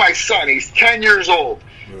 And even my son, he's 10 years old.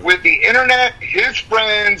 Yeah. With the internet, his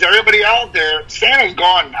friends, everybody out there, Santa's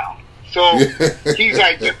gone now. So he's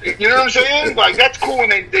like, you know what I'm saying? Like, that's cool when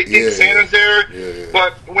they think Santa's there. Yeah.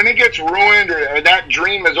 But when it gets ruined or that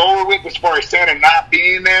dream is over with as far as Santa not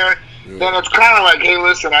being there, then it's kind of like, hey,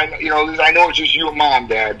 listen, I know it's just you and mom,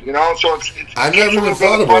 dad. You know, so it's I never even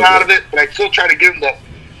thought about out of it, but I still try to give them the.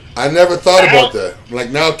 I never thought about that. Like,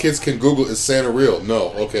 now kids can Google, is Santa real? No,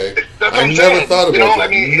 okay. I never thought about that. I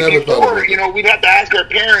mean, before, you know, we'd have to ask our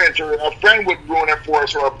parents, or a friend would ruin it for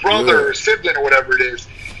us, or a brother or sibling or whatever it is.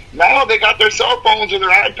 Now they got their cell phones or their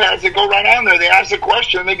iPads. They go right on there. They ask a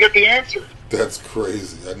question, and they get the answer. That's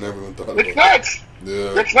crazy. I never even thought about that. It's nuts.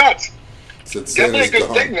 Yeah. It's nuts. It's definitely a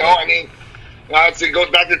good thing, though. I mean, it goes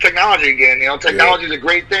back to technology again. You know, technology is a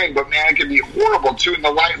great thing, but, man, it can be horrible, too, in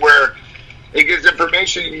the light where it gives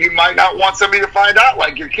information you might not want somebody to find out,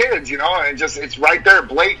 like your kids, you know, and it's right there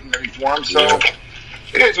blatantly for them. So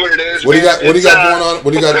it is what it is. What do you got going on?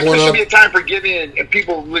 What do you got going on? There should be a time for giving and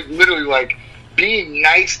people literally, like, being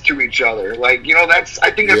nice to each other. Like, you know,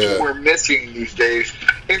 I think that's what we're missing these days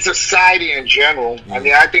in society in general. I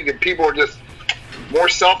mean, I think that people are just more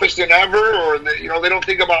selfish than ever, or, you know, they don't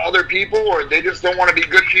think about other people, or they just don't want to be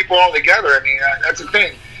good people altogether. I mean, that's the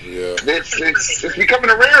thing. Yeah, it's becoming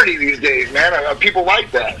a rarity these days, man. People like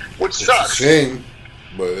that, which sucks. It's a shame,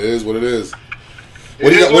 but it is what it is. What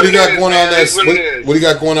do you got going on there? What do you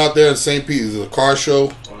got going out there in St. Pete? Is it a car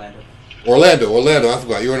show? Orlando. I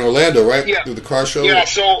forgot you're in Orlando, right? Yeah. Do the car show? Yeah.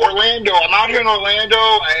 So Orlando. I'm out here in Orlando,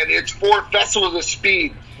 and it's for Festival of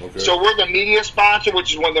Speed. Okay. So we're the media sponsor,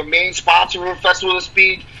 which is one of the main sponsors for Festival of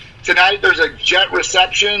Speed. Tonight there's a jet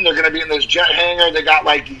reception. They're going to be in this jet hangar. They got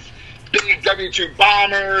like these big W-2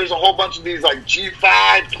 bombers, a whole bunch of these like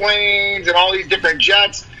G5 planes, and all these different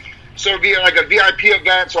jets. So it'll be like a VIP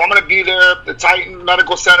event. So I'm going to be there. The Titan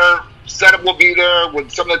Medical Center setup will be there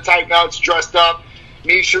with some of the Titanouts dressed up.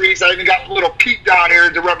 Me, Sharice, I even got little Pete down here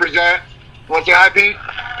to represent. Want to say hi, Pete?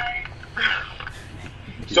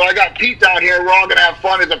 So I got Pete down here. We're all going to have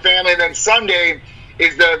fun as a family. And then Sunday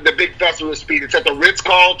is the big Festival of Speed. It's at the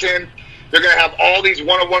Ritz-Carlton. They're going to have all these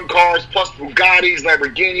one-of-one cars, plus Bugattis,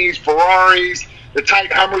 Lamborghinis, Ferraris. The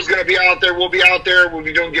Titan Hummer's going to be out there. We'll be out there. We'll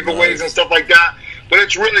be doing giveaways and stuff like that. But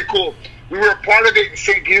it's really cool. We were a part of it in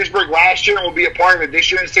St. Petersburg last year, and we'll be a part of it this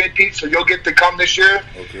year in St. Pete, so you'll get to come this year.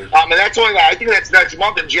 Okay. And that's only, I think that's next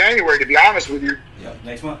month in January, to be honest with you. Yeah,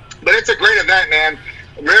 next month. But it's a great event, man.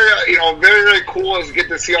 Very, very, very cool is to get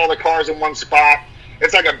to see all the cars in one spot.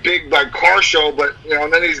 It's like a big car show, but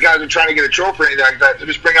none of these guys are trying to get a trophy or anything like that. They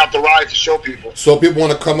just bring out the rides to show people. So people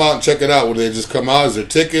want to come out and check it out. Would they just come out? Is there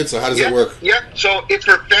tickets, or how does it work? Yep. So it's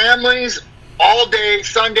for families all day,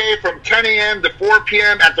 Sunday from 10 a.m. to 4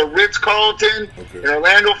 p.m. at the Ritz-Carlton in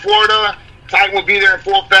Orlando, Florida. Titan will be there in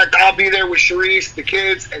full effect. I'll be there with Sharice, the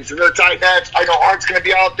kids, and some other Titanettes. I know Art's going to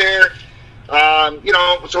be out there.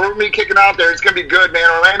 So we're going to be kicking out there. It's going to be good, man.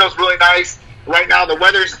 Orlando's really nice. Right now, the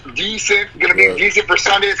weather's decent. Going to be decent for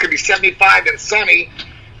Sunday. It's going to be 75 and sunny,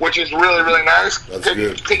 which is really, really nice. That's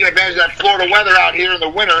good. Taking advantage of that Florida weather out here in the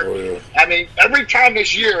winter. Oh, yeah. I mean, every time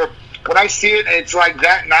this year, when I see it, it's like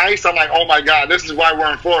that nice. I'm like, oh my god, this is why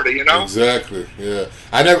we're in Florida, you know? Exactly. Yeah.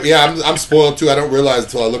 I'm spoiled too. I don't realize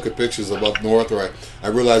until I look at pictures of up north, or I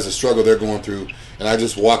realize the struggle they're going through, and I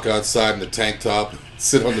just walk outside in the tank top,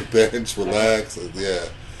 sit on the bench, relax. Yeah.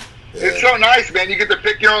 It's so nice, man. You get to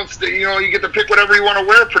pick your own. You get to pick whatever you want to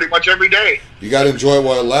wear pretty much every day. You got to enjoy it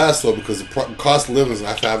while it lasts, though, because the cost of living,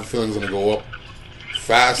 I have a feeling, is going to go up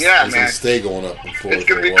fast. Yeah, it's man. going to stay going up in Florida. It's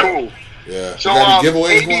going to be cool. Yeah. So, you got any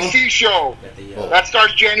giveaways going on? ABC show that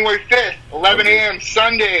starts January 5th, 11 a.m.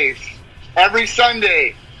 Sundays, every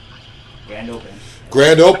Sunday.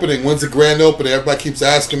 Grand opening. When's the grand opening? Everybody keeps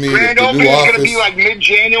asking me. Grand opening is going to be like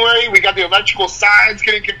mid-January. We got the electrical signs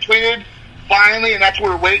getting completed finally, and that's what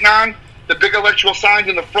we're waiting on. The big electrical signs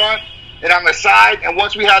in the front and on the side. And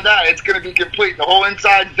once we have that, it's going to be complete. The whole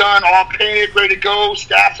inside's done, all painted, ready to go.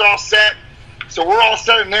 Staff's all set. So we're all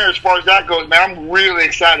set in there as far as that goes, man. I'm really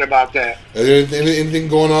excited about that. Is there anything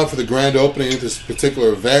going on for the grand opening, any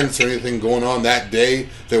particular events or anything going on that day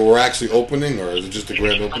that we're actually opening, or is it just a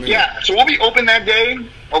grand opening? Yeah, so we'll be open that day,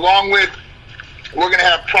 along with, we're going to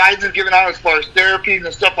have prizes given out as far as therapies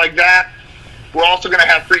and stuff like that. We're also going to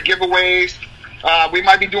have free giveaways. We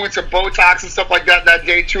might be doing some Botox and stuff like that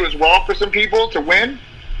day, too, as well, for some people to win.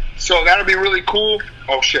 So that'll be really cool.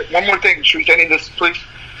 Oh, shit. One more thing, Shreese. I need this, please.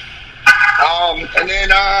 And then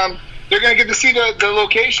they're going to get to see the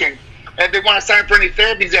location. And if they want to sign up for any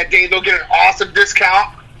therapies that day, they'll get an awesome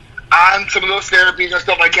discount on some of those therapies and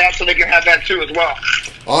stuff like that, so they can have that too as well.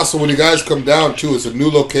 Also, when you guys come down, too, it's a new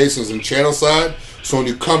location. It's in Channelside. So when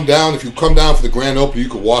you come down, if you come down for the grand opening, you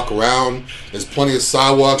can walk around. There's plenty of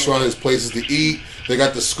sidewalks around. There's places to eat. They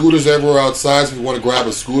got the scooters everywhere outside if you want to grab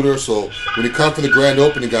a scooter. So when you come for the grand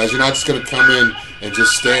opening, guys, you're not just going to come in and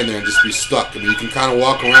just stand there and just be stuck. I mean, you can kind of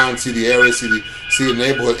walk around, see the area, see the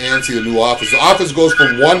neighborhood, and see the new office. The office goes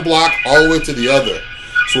from one block all the way to the other.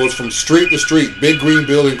 So it's from street to street. Big green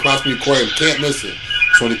building, Crossmead Aquarium. Can't miss it.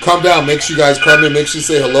 So when you come down, make sure you guys come in. Make sure you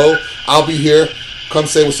say hello. I'll be here. Come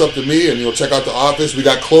say what's up to me, and you'll check out the office. We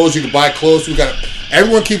got clothes. You can buy clothes.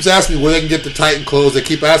 Everyone keeps asking me where they can get the Titan clothes. They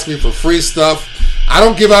keep asking me for free stuff. I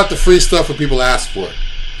don't give out the free stuff when people ask for it.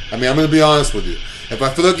 I mean, I'm going to be honest with you. If I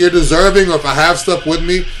feel like you're deserving, or if I have stuff with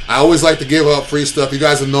me, I always like to give out free stuff. You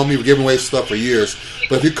guys have known me for giving away stuff for years.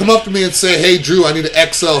 But if you come up to me and say, hey, Drew, I need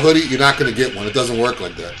an XL hoodie, you're not going to get one. It doesn't work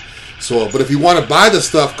like that. So, but if you want to buy the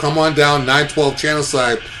stuff, come on down, 912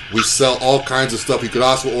 Channelside. We sell all kinds of stuff. You could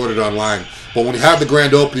also order it online. But when you have the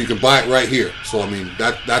grand opening, you can buy it right here. So, I mean,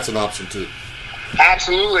 that's an option, too.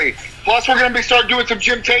 Absolutely. Plus, we're going to start doing some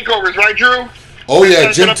gym takeovers, right, Drew? Oh,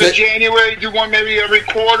 yeah, gym takeovers. In January, do one maybe every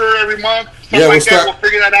quarter, every month. Yeah, we'll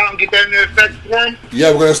figure that out and get that into effect for them.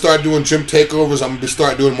 Yeah, we're going to start doing gym takeovers. I'm going to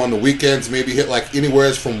start doing them on the weekends. Maybe hit like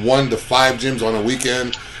anywhere from 1 to 5 gyms on a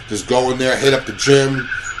weekend. Just go in there, hit up the gym,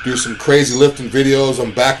 do some crazy lifting videos.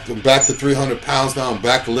 I'm back to 300 pounds now. I'm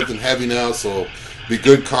back to lifting heavy now, so be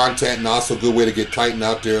good content and also a good way to get Titan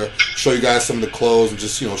out there. Show you guys some of the clothes and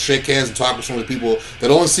just, shake hands and talk with some of the people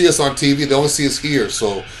that only see us on TV. They only see us here.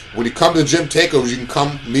 So when you come to the gym takeovers, you can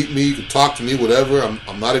come meet me. You can talk to me, whatever.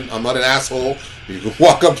 I'm not an asshole. You can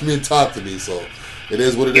walk up to me and talk to me. So it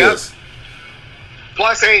is what it is.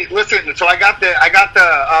 Plus, hey, listen. So I got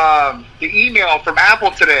the email from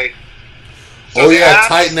Apple today. So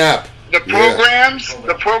Titan app. The programs for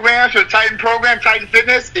the Titan program, Titan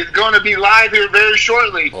Fitness, is going to be live here very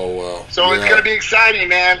shortly. Oh, wow. So it's going to be exciting,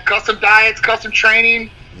 man. Custom diets, custom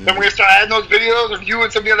training. Then we're going to start adding those videos of you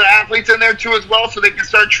and some of the other athletes in there, too, as well, so they can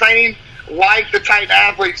start training like the Titan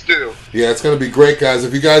athletes do. Yeah, it's going to be great, guys.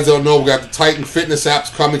 If you guys don't know, we got the Titan Fitness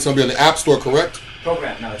apps coming. It's going to be on the App Store, correct?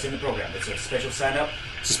 Program. No, it's in the program. It's a special sign-up.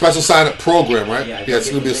 It's a special sign-up program, right? Yeah, it's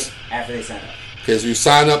going to be after they sign up. Okay, so you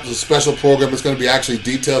sign up to a special program. It's going to be actually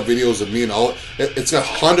detailed videos of me and all. It's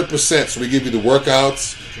 100%. So we give you the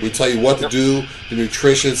workouts. We tell you what to do, the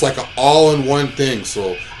nutrition. It's like an all-in-one thing.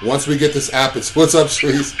 So once we get this app, it's what's up,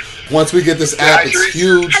 Shreese? Once we get this app, it's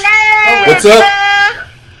huge. Hello. What's up?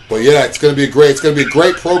 But yeah, it's going to be great. It's going to be a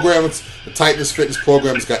great program. It's the Titan Fitness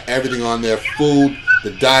program. It's got everything on there: food,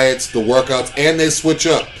 the diets, the workouts, and they switch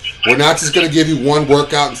up. We're not just going to give you one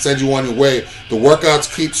workout and send you on your way. The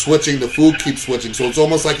workouts keep switching. The food keeps switching. So it's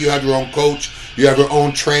almost like you have your own coach. You have your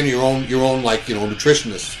own trainer, your own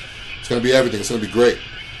nutritionist. It's going to be everything. It's going to be great.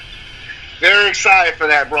 Very excited for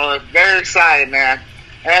that, brother. Very excited, man.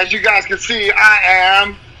 As you guys can see, I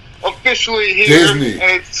am officially here. Disney.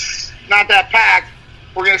 And it's not that packed.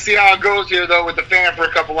 We're going to see how it goes here, though, with the fan for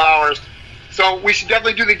a couple hours. So we should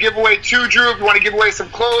definitely do the giveaway too, Drew. If you want to give away some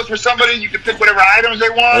clothes for somebody, you can pick whatever items they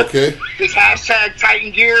want. Okay. Just hashtag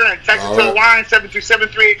Titan Gear and text it to the line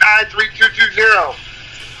 727-389-3220.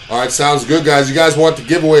 All right, sounds good, guys. You guys want the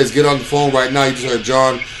giveaways, get on the phone right now. You just heard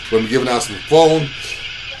John. We're going to be giving out some phone.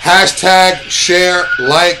 Hashtag, share,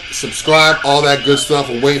 like, subscribe, all that good stuff.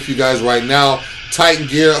 I'm waiting for you guys right now. Titan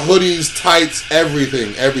gear, hoodies, tights,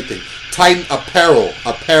 everything. Titan apparel.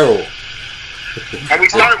 And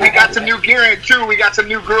we got some new gear in too. We got some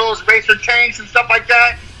new girls racer tanks and stuff like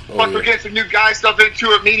that. Plus we're getting some new guy stuff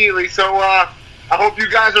into immediately. So I hope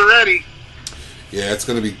you guys are ready. Yeah, it's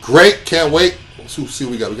gonna be great. Can't wait. Let's see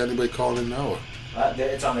what we got. We got anybody calling in now?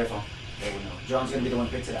 It's on their phone. They will know. John's gonna be the one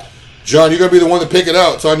who picks it out. John, you're gonna be the one to pick it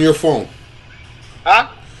out. It's on your phone. Huh?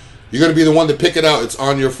 You're gonna be the one to pick it out. It's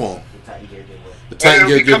on your phone. The Titan gear giveaway. The Titan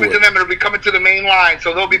gear giveaway. It'll be coming to the main line,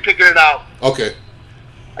 so they'll be picking it out. Okay.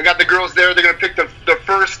 I got the girls there. They're gonna pick the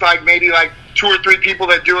first maybe 2 or 3 people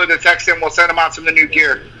that do it. To text them. We'll send them out some of the new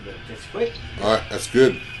gear. All right, that's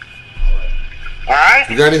good. All right.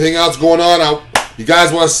 You got anything else going on? You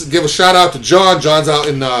guys want to give a shout out to John? John's out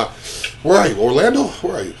in where are you? Orlando?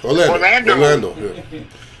 Where are you? Orlando. Yeah.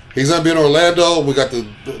 He's gonna be in Orlando. We got the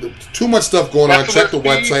too much stuff going on. Check the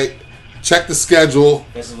website. Check the schedule.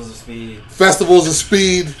 Festivals of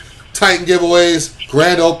Speed. Titan giveaways.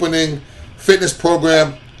 Grand opening. Fitness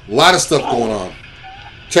program. A lot of stuff going on.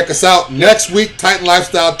 Check us out next week. Titan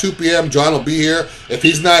Lifestyle, 2 p.m. John will be here. If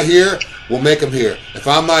he's not here, we'll make him here. If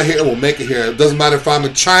I'm not here, we'll make it here. It doesn't matter if I'm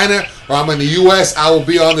in China or I'm in the U.S. I will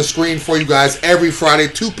be on the screen for you guys every Friday,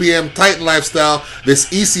 2 p.m. Titan Lifestyle. This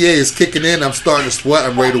ECA is kicking in. I'm starting to sweat.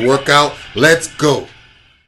 I'm ready to work out. Let's go.